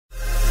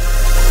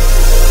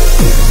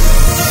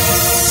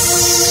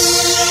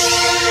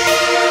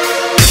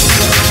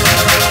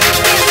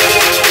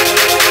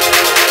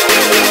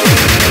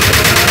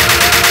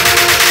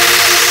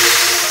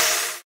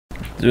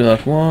do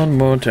that one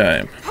more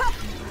time.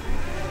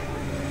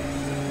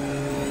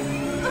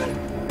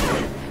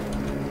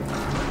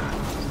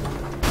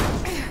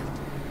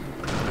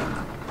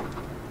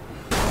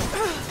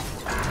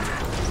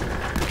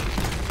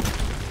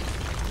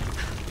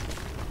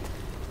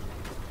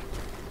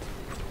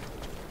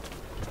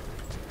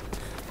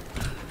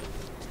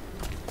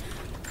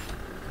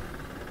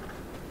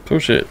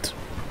 Push it.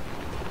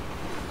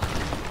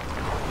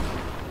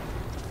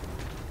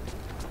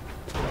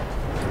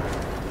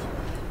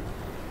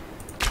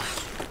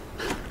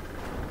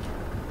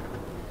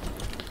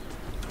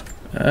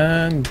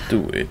 And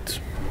do it.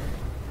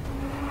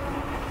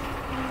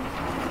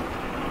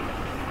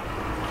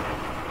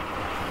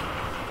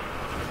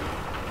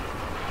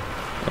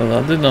 Well,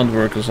 that did not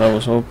work as I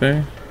was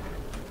hoping.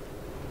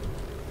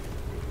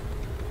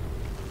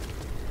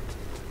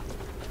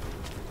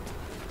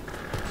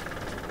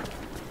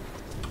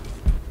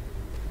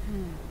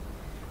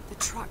 The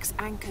truck's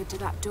anchored to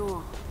that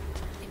door.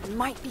 It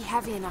might be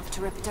heavy enough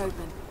to rip it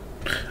open.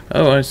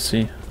 Oh, I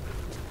see.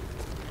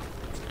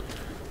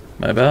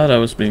 My bad, I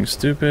was being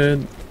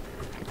stupid.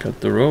 Cut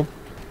the rope.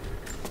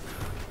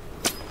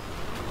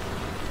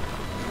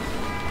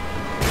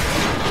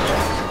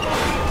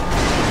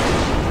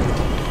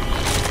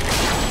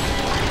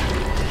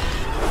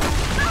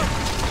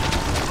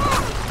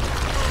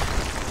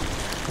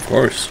 Of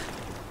course.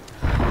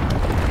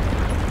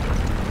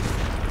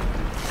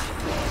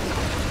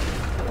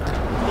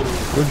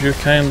 Would you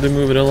kindly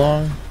move it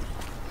along?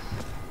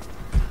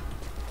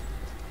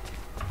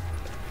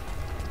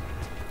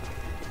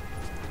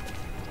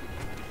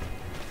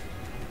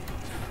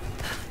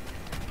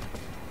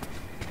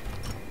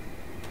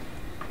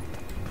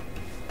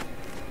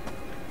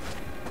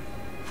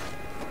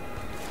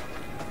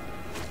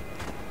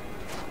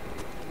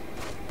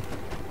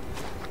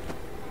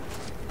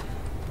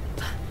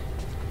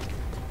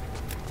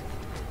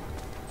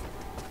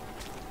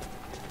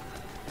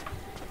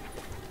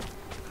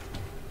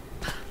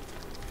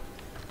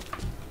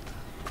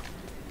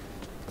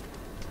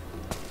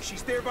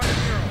 She's there by the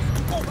mural.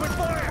 Open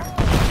fire!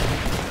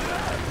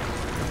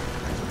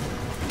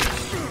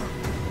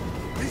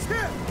 He's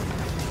hit!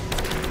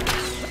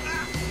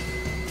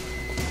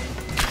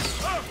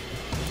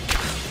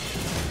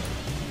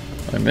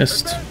 I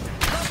missed.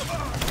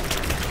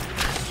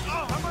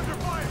 Oh, I'm under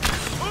fire!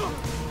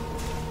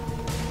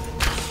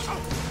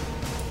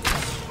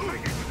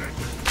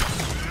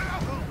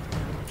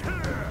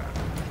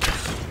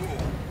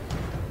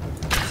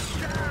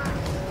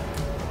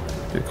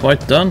 You're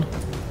quite done.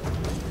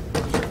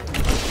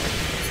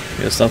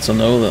 Guess that's a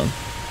no then.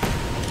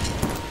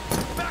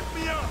 Back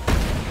me up!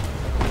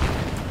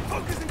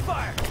 Focusing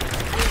fire!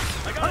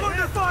 I'm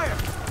under fire!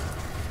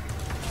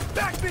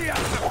 Back me up!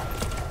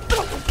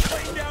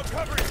 Laying down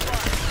covering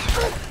fire!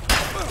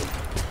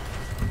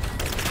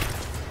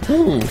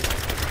 Ooh.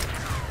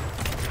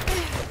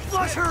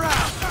 Flush her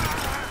out!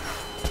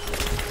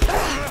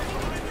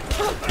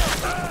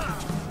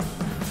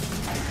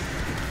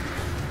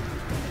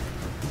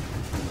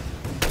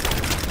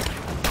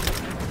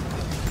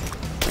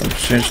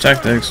 Let's change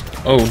tactics.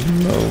 Oh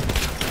no.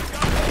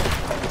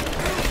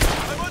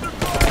 I'm under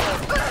fire!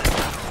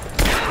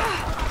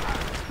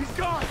 He's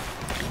gone!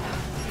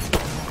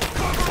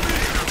 Cover me!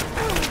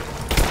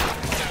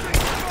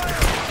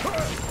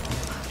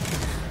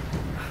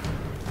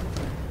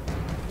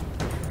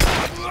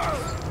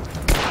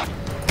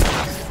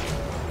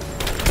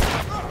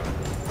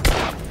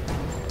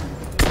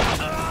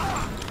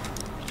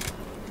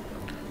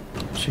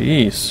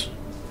 Jeez.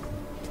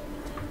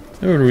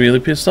 They were really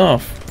pissed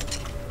off.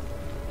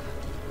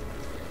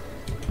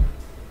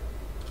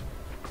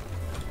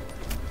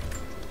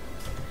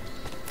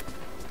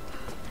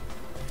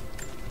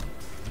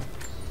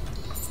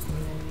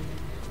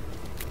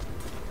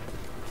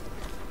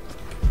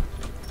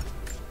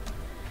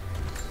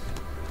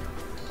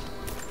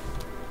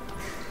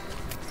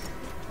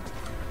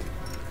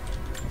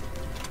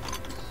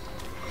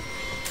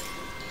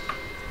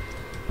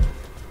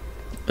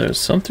 There's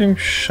something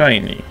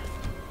shiny.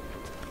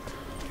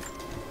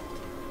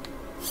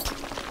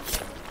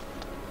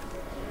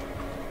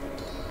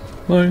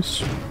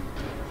 Nice.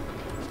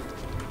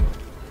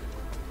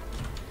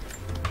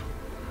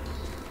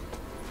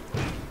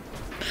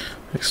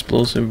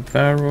 Explosive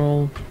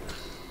barrel.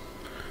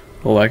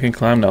 Oh, I can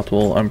climb that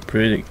wall. I'm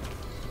pretty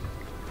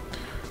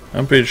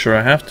sure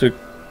I have to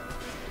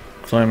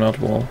climb that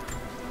wall.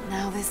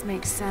 Now this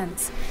makes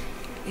sense.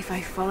 If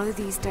I follow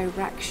these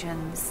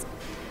directions...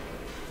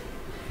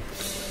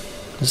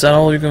 Is that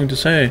all you're going to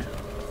say?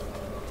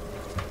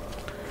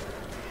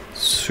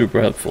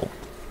 Super helpful.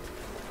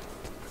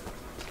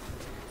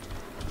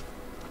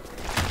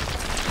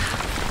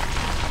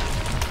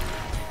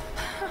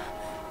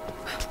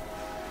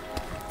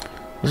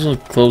 This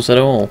isn't close at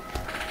all.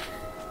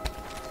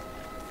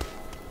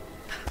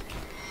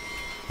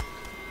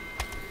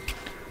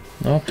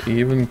 Not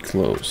even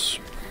close.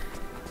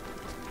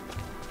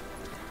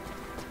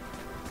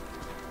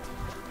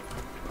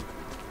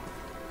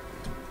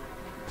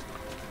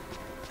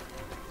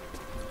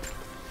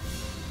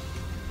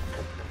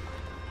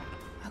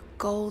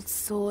 gold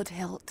sword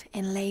hilt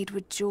inlaid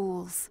with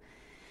jewels.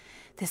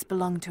 This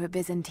belonged to a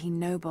Byzantine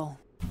noble.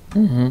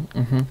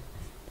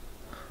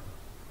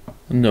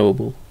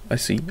 Noble. I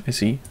see, I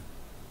see.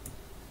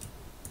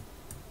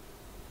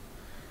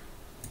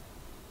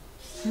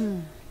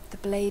 The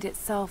blade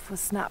itself was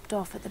snapped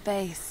off at the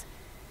base.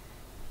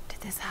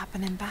 Did this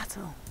happen in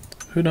battle?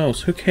 Who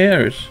knows? Who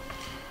cares?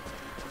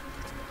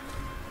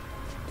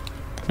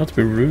 Not to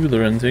be rude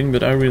or anything,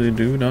 but I really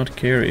do not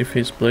care if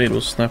his blade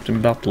was snapped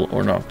in battle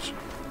or not.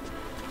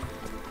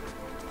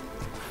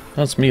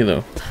 That's me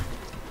though.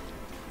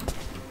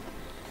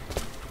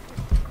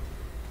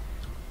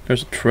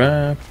 There's a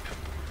trap.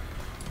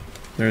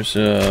 There's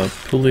a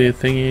pulley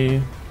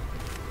thingy.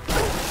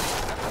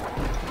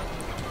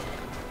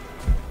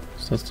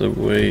 So that's the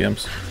way I'm...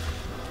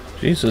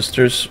 Jesus,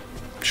 there's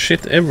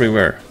shit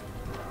everywhere.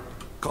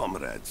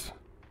 Comrades,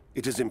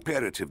 it is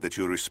imperative that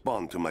you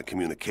respond to my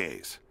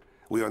communiques.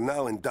 We are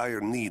now in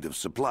dire need of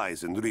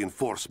supplies and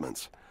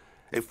reinforcements.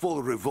 A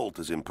full revolt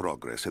is in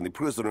progress, and the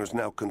prisoners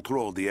now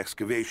control the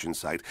excavation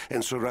site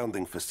and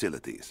surrounding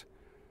facilities.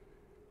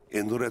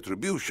 In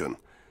retribution,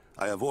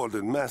 I have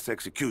ordered mass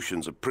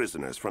executions of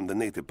prisoners from the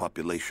native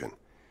population.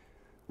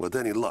 With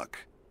any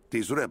luck,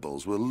 these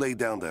rebels will lay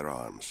down their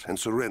arms and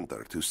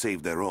surrender to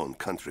save their own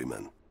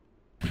countrymen.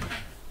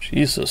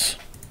 Jesus.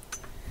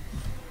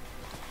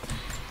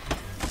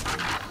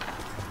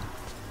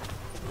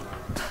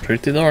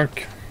 Pretty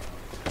dark.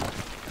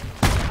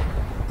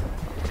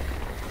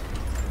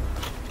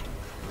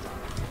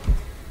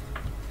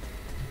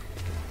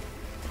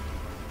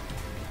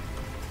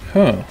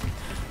 Huh.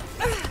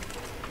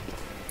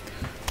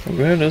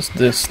 Where does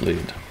this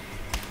lead?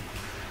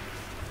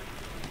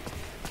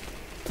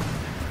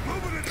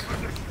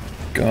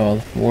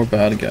 God, more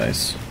bad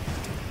guys.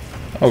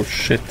 Oh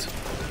shit.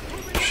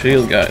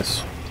 Shield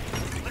guys.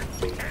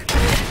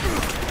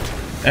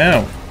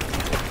 Ow.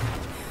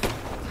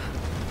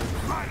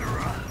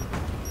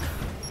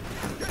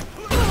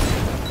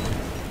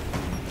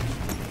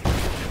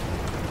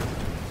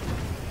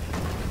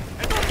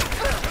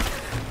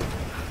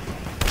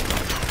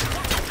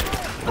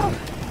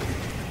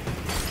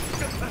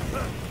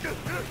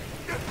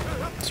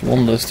 It's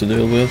one less to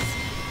deal with.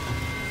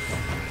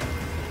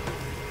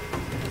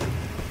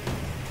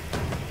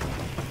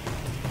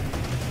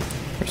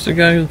 Where's the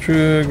guy who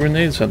threw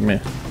grenades at me?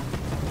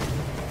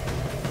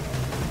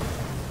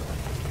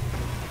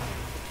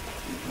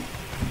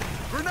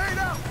 Grenade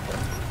out!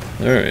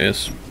 There he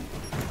is.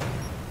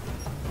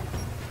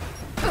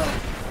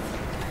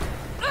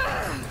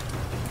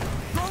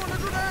 Throwing a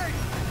grenade!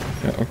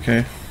 Yeah,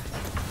 okay.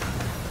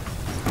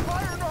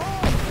 Fire in the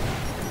hole!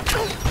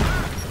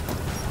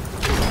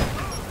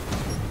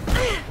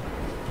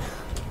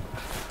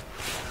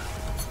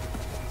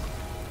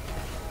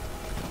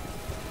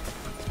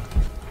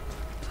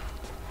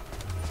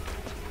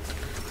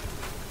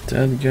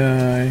 Dead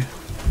guy.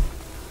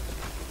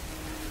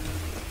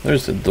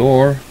 There's the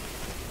door.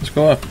 Let's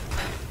go up.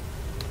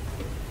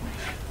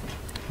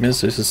 Means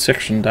there's a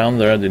section down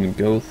there I didn't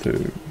go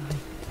through.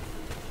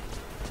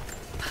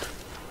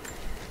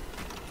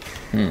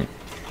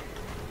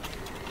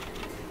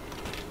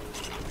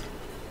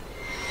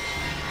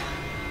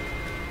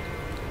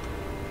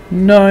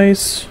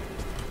 Nice.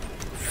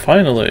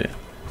 Finally.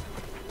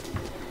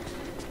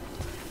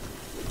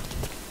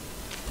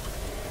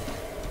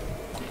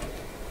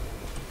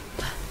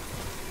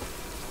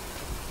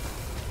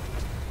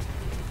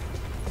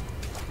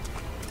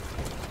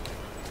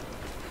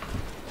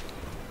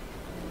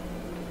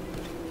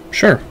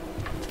 Sure,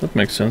 that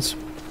makes sense.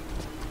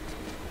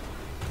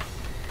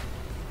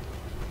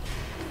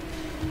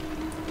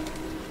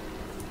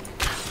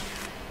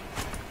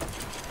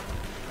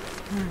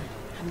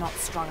 I'm not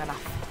strong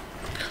enough.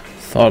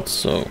 Thought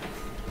so.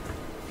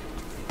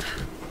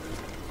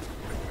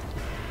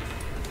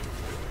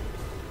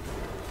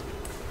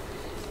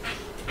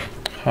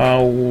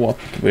 How, what,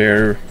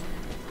 where?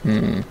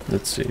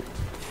 Let's see.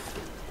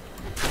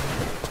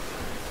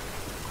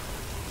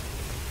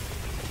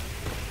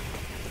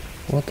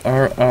 What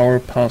are our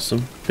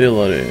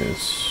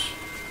possibilities?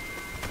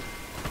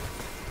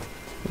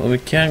 Well, we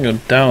can go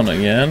down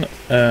again,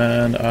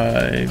 and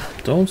I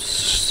don't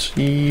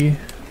see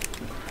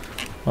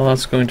how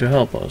that's going to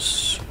help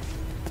us.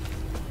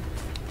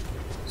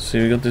 See,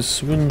 we got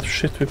this wooden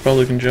shit, we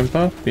probably can jump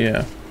up,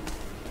 yeah.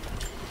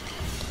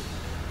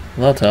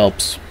 That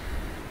helps.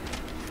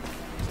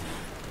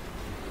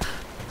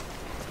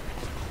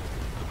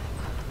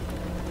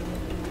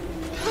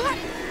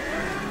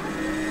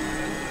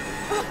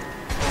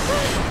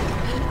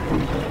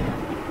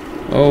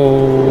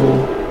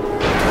 Oh.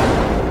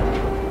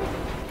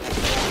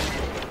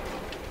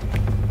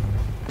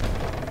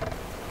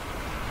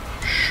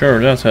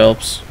 Sure, that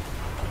helps.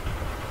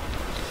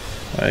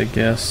 I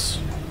guess.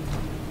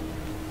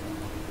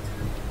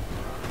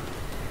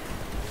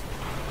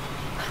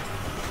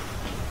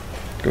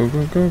 Go,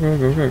 go, go, go,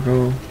 go, go,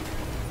 go.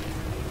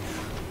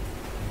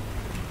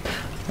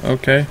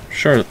 Okay,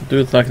 sure, do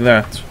it like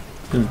that.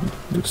 Didn't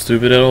look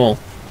stupid at all.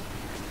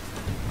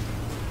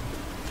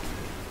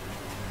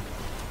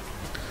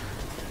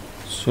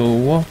 So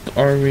what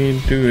are we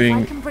If I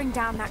doing? can bring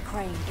down that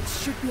crane, it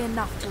should be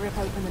enough to rip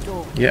open the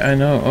door. Yeah, I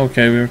know.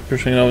 Okay, we're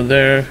pushing it over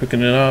there,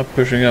 hooking it up,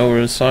 pushing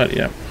over the side.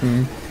 Yeah.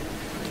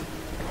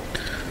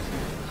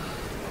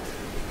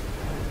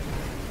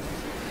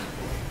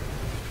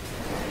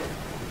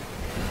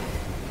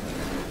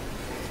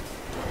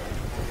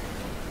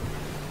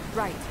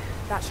 Right,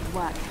 that should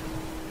work.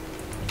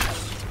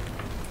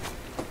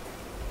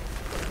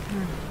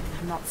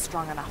 I'm not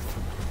strong enough.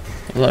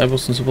 Well, I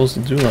wasn't supposed to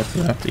do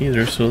that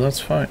either, so that's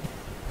fine.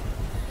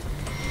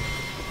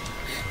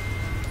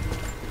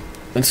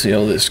 Let's see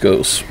how this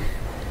goes.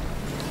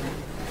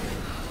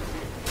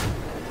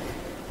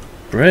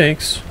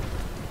 Brakes?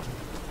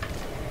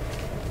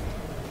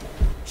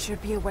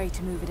 Should be a way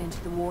to move it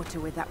into the water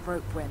with that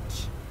rope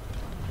winch.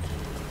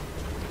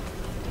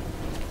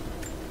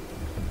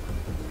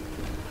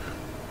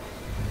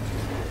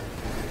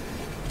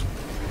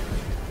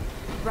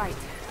 Right,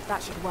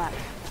 that should work.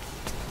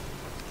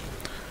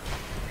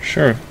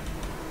 Sure.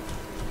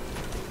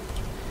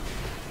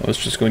 I was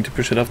just going to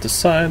push it off the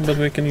side, but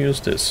we can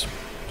use this.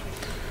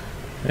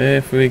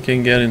 If we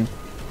can get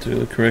into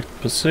the correct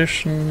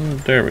position,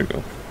 there we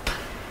go.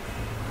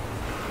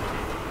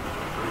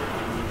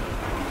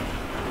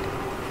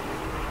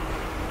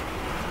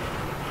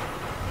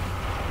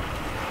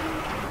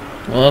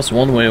 Well, that's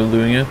one way of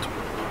doing it.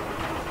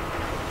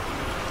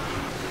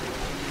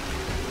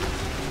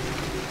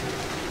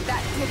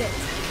 That did it.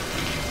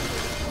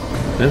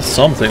 It's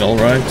something,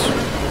 alright.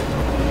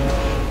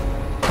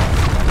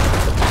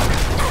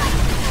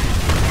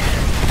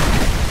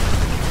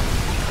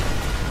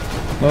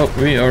 Oh,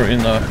 we are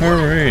in a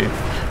hurry.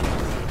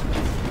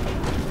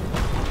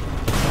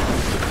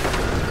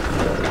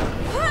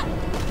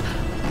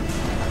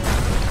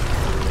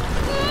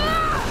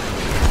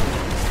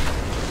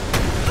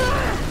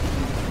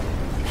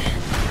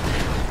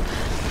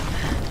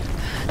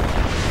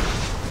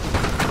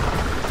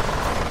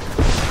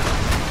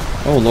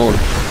 Oh lord.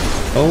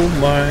 Oh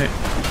my.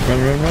 Run,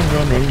 run, run,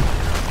 run, run.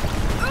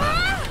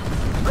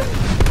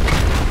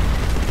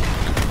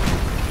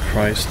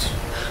 Christ.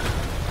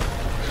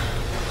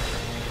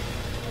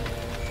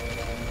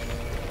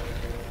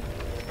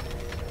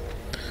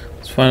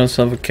 Let's find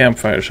ourselves a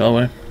campfire, shall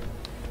we?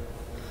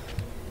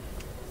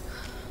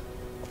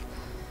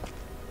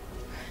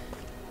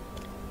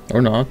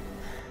 Or not.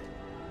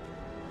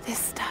 This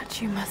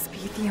statue must be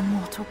the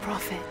immortal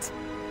prophet.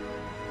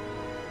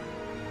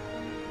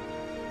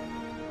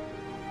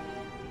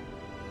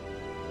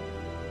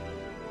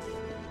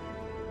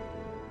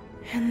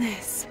 And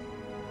this,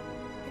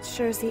 it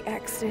shows the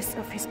exodus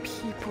of his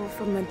people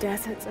from the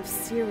deserts of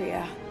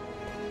Syria.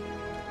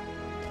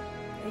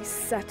 They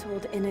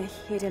settled in a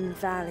hidden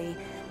valley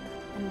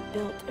and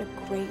built a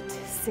great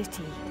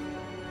city.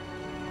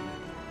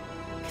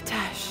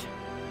 Katash.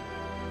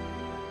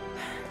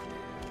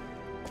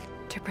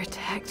 To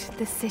protect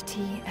the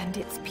city and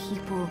its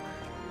people,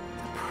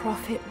 the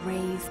prophet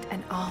raised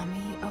an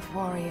army of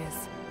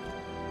warriors.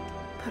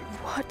 But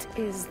what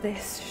is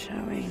this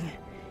showing?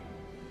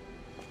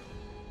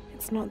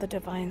 It's not the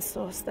divine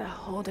source they're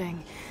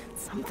holding.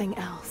 Something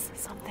else,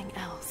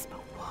 but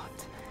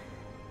what?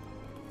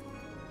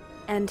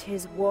 And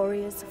his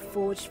warriors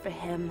forged for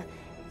him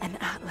an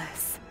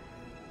atlas,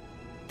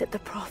 that the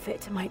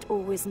prophet might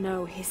always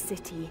know his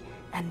city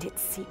and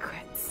its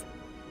secrets.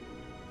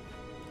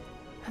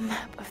 A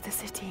map of the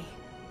city.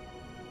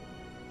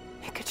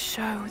 It could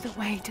show the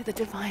way to the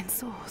divine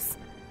source.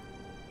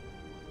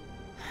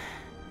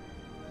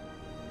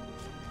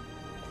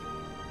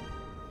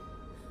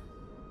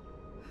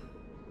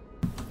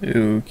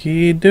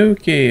 Okie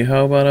dokie.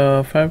 How about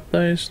a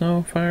fireplace?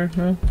 No? Fire?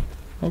 No?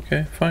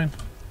 Okay, fine.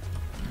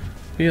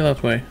 Be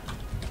that way.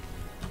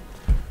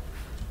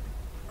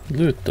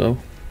 Loot though.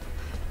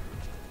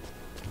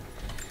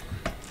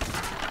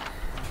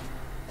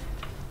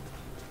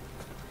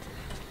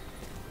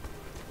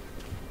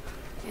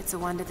 It's a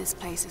wonder this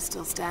place is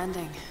still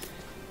standing.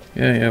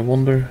 Yeah,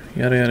 wonder.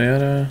 Yada yada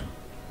yada.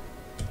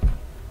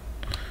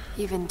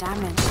 Even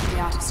damaged, the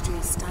artistry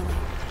is stunning.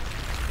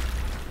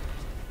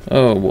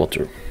 Oh,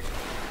 water.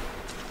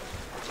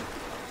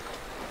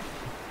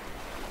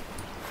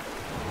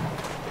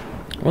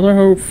 I wonder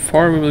how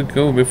far we will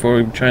go before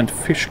a giant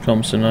fish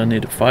comes and I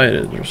need to fight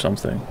it or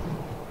something.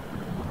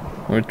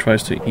 Or it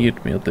tries to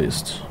eat me at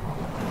least.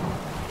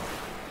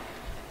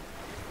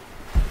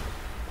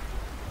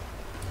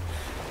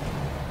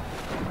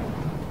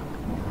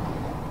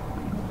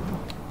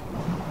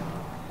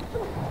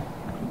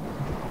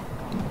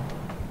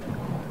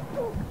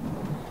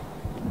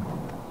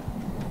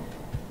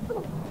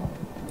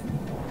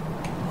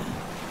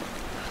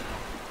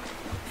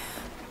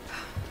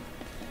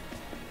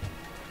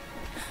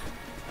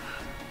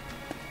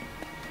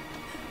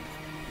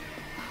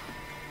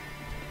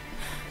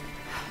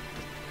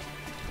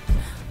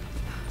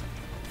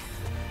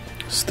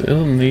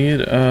 Still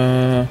need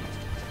a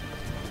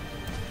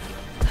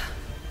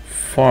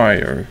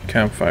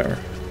campfire.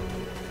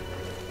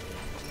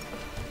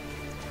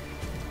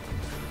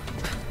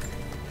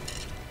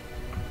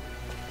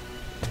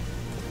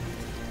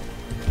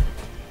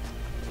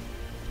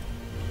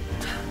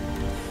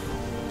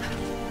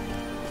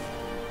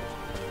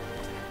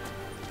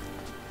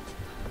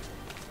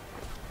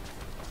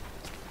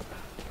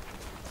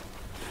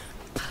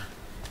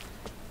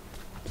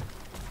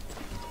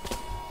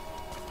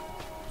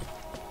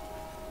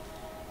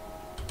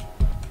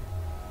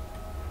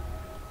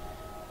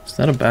 Is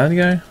that a bad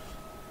guy?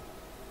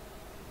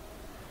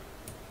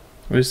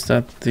 Or is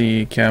that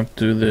the camp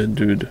to the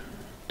dude,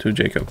 to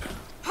Jacob?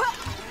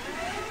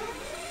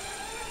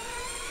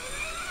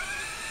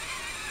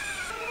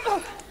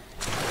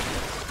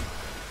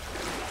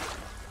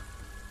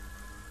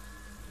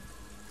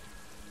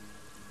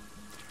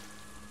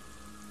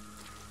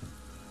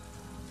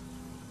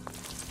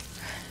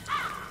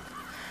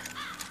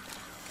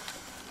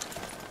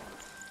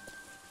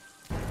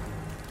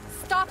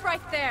 Stop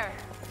right there!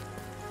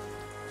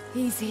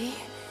 Easy.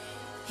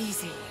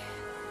 Easy.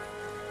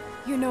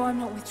 You know I'm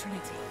not with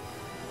Trinity.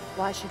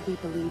 Why should we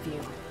believe you?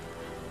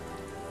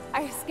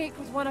 I escaped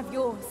with one of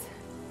yours.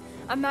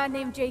 A man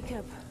named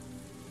Jacob.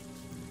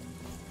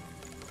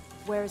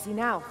 Where is he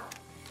now?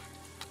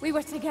 We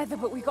were together,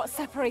 but we got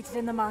separated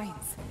in the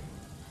mines.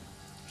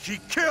 She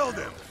killed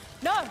him!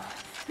 No!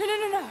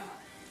 No!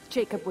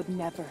 Jacob would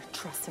never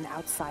trust an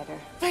outsider.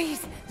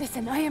 Please,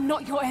 listen, I am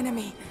not your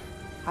enemy.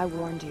 I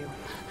warned you.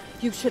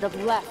 You should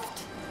have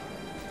left.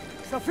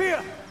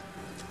 Sophia!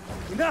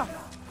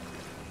 Enough!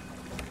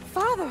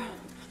 Father!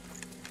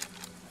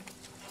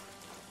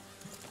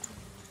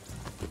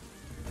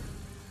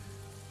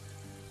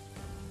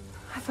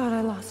 I thought I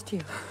lost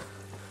you.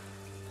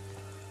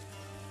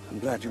 I'm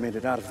glad you made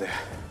it out of there.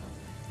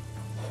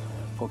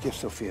 Forgive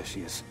Sophia,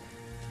 she is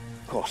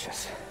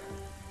cautious.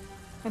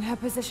 In her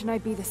position,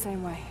 I'd be the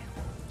same way.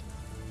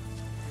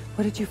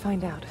 What did you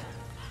find out?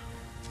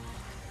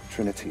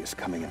 Trinity is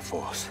coming in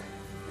force.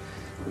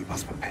 We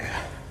must prepare.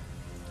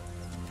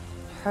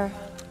 Her?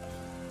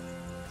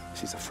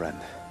 She's a friend.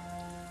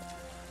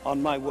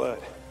 On my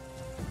word,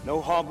 no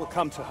harm will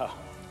come to her.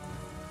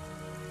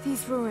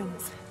 These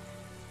ruins.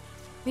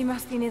 We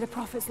must be near the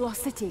Prophet's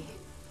lost city.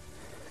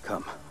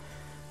 Come.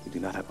 We do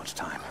not have much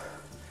time.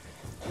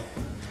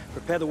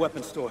 Prepare the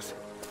weapon stores.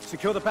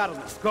 Secure the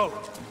battlements. Go!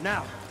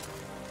 Now!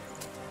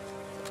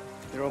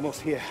 They're almost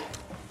here.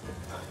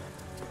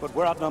 But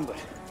we're outnumbered.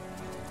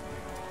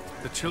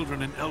 The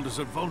children and elders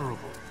are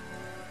vulnerable.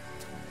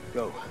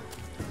 Go.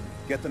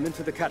 Get them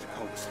into the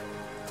catacombs.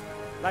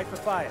 Light the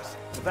fires.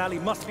 The valley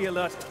must be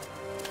alerted.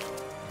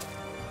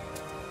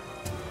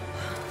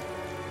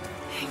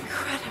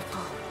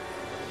 Incredible.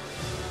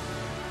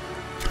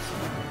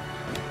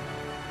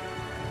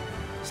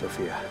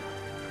 Sophia,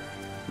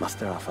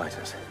 muster our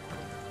fighters.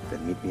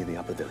 Then meet me in the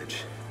upper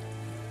village.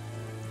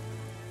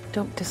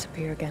 Don't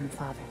disappear again,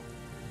 Father.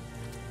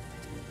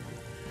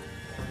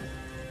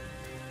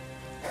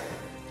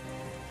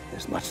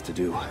 There's much to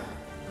do.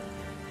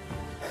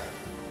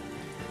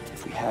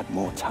 If we had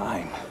more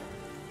time.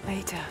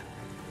 Later.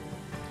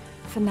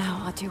 For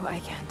now, I'll do what I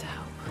can to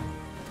help.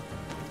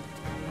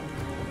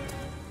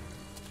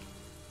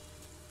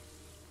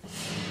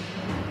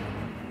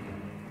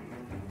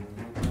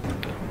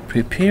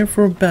 Prepare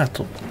for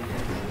battle.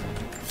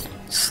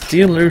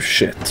 Steal their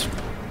shit.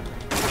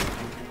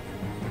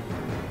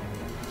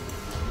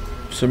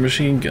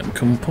 Submachine gun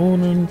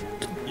component.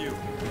 You,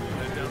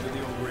 head down to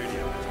the old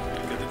radio.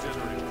 Get the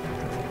generator.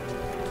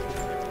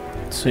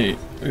 Let's see,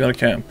 we got a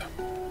camp.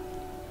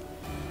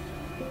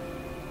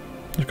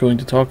 Not going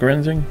to talk or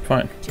anything?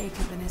 Fine.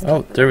 Jacob and his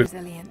Oh, people there are we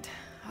resilient.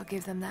 I'll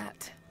give them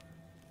that.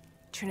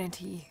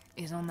 Trinity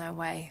is on their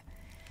way.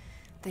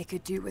 They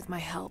could do with my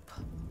help.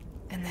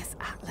 And this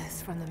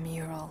atlas from the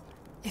mural.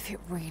 If it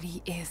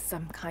really is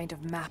some kind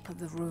of map of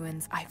the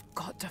ruins, I've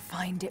got to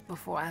find it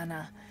before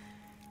Anna.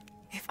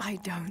 If I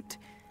don't,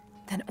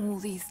 then all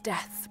these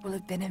deaths will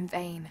have been in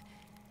vain.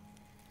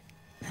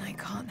 And I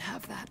can't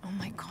have that on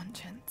my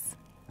conscience.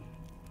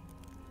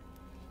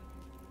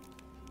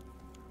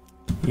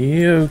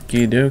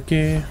 Okie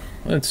dokie.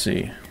 Let's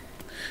see.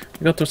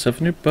 We got ourselves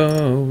a new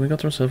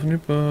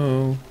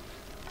bow.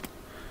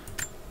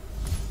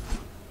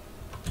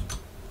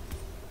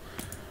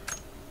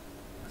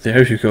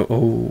 There you go.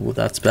 Oh,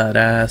 that's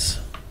badass.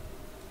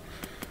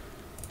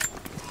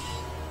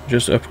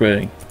 Just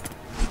upgrading.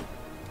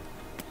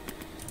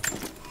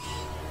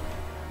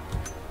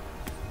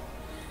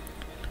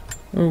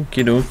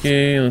 Okie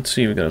dokie. Let's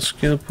see. We got a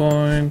skill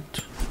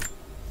point.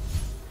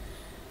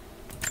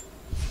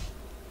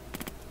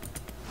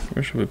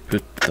 Where should we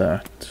put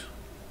that?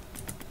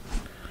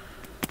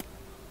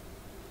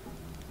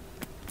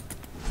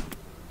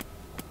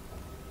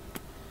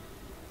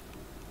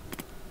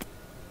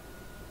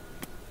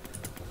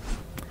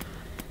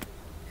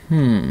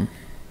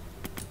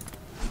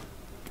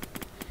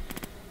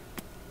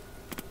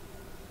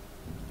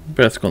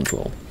 Breath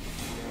control.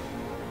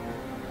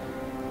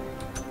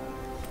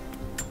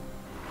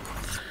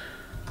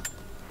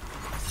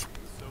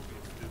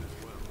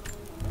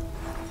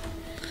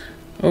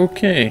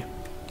 Okay,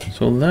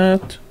 so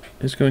that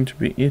is going to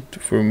be it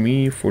for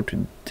me for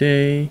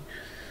today.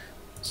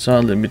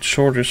 Sadly a bit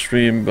shorter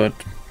stream, but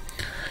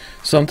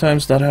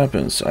sometimes that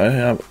happens. I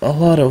have a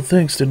lot of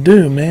things to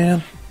do,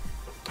 man.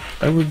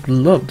 I would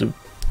love to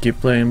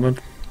keep playing, but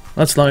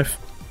that's life.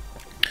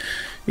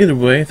 Either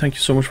way, thank you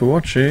so much for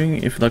watching.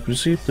 If you'd like to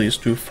see, please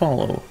do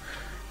follow.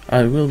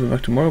 I will be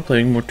back tomorrow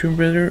playing more Tomb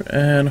Raider,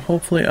 and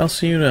hopefully I'll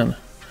see you then.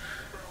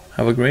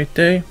 Have a great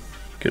day.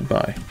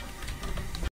 Goodbye.